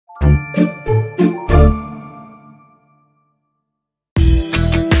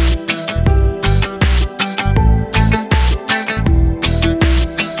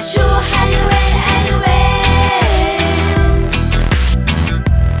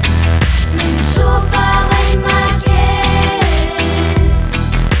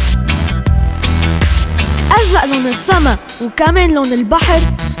أزرق لون السما وكمان لون البحر،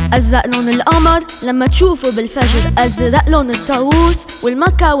 أزرق لون القمر لما تشوفه بالفجر، أزرق لون الطاووس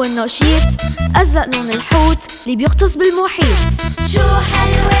والمكة والنشيط، أزرق لون الحوت اللي بيغطس بالمحيط. شو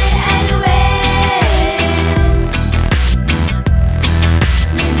حلوة الألوان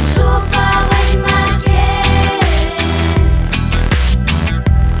منشوفها وين ما كان.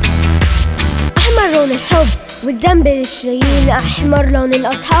 أحمر لون الحب والدم بالشرايين، أحمر لون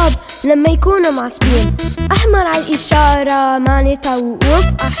الأصحاب لما يكونوا معصبين، أحمر على الإشارة معني توقف،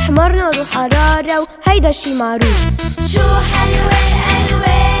 أحمر نار وحرارة وهيدا الشي معروف. شو حلوة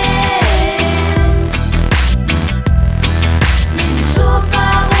الألوان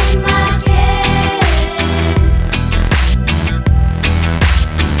منشوفها وين ما كان.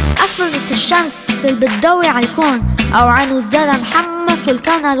 أصفرة الشمس اللي بتضوي على الكون، أو عنوز دارة محمص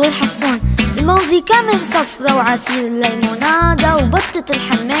والكنر والحصون، الموزي كامل صفرة وعصير الليمونادة وبطة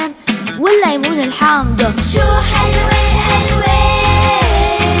الحمام والليمون الحامضة. شو حلوة الألوان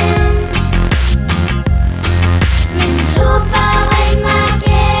منشوفها وين ما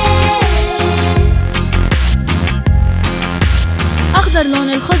كان. أخضر لون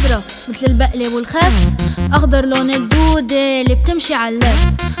الخضرة مثل البقلة والخس، أخضر لون الدودة اللي بتمشي على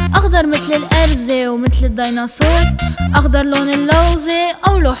اللس، أخضر مثل الأرزة ومثل الديناصور، أخضر لون اللوزة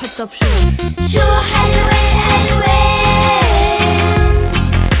أو لوح الطبشور. شو حلوة الألوان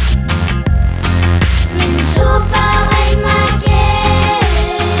منشوفها وين ما كان.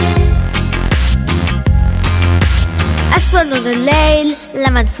 أسود لون الليل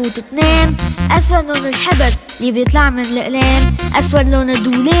لما تفوت تنام، أسود لون الحبر اللي بيطلع من الأقلام، أسود لون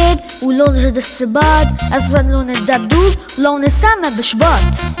الدولاب ولون جد السباط، أسود لون الدبدوب ولون السما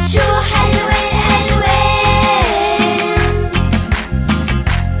بشباط. شو حلوة الألوان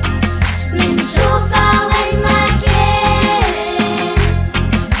منشوفها وين ما كان.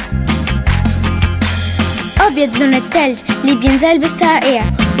 أبيض لون التلج اللي بينزل بالساقع،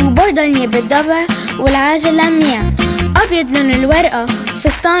 وبردني بالضبع والعاجل لميع، أبيض لون الورقة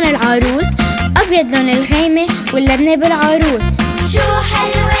فستان العروس، أبيض لون الغيمة واللبنة بالعروس. شو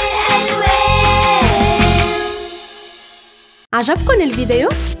حلوة الألوان. عجبكن الفيديو؟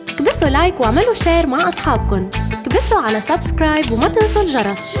 كبسوا لايك واعملوا شير مع أصحابكن، كبسوا على سبسكرايب وما تنسوا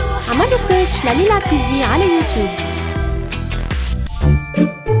الجرس، عملوا سيرش لليلا تيفي على يوتيوب.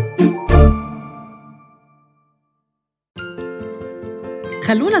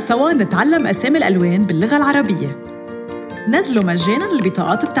 خلونا سوا نتعلم أسامي الألوان باللغة العربية. نزلوا مجاناً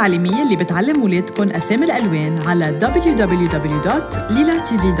البطاقات التعليمية اللي بتعلم ولادكن أسامي الألوان على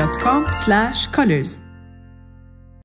www.lilatv.com/colors.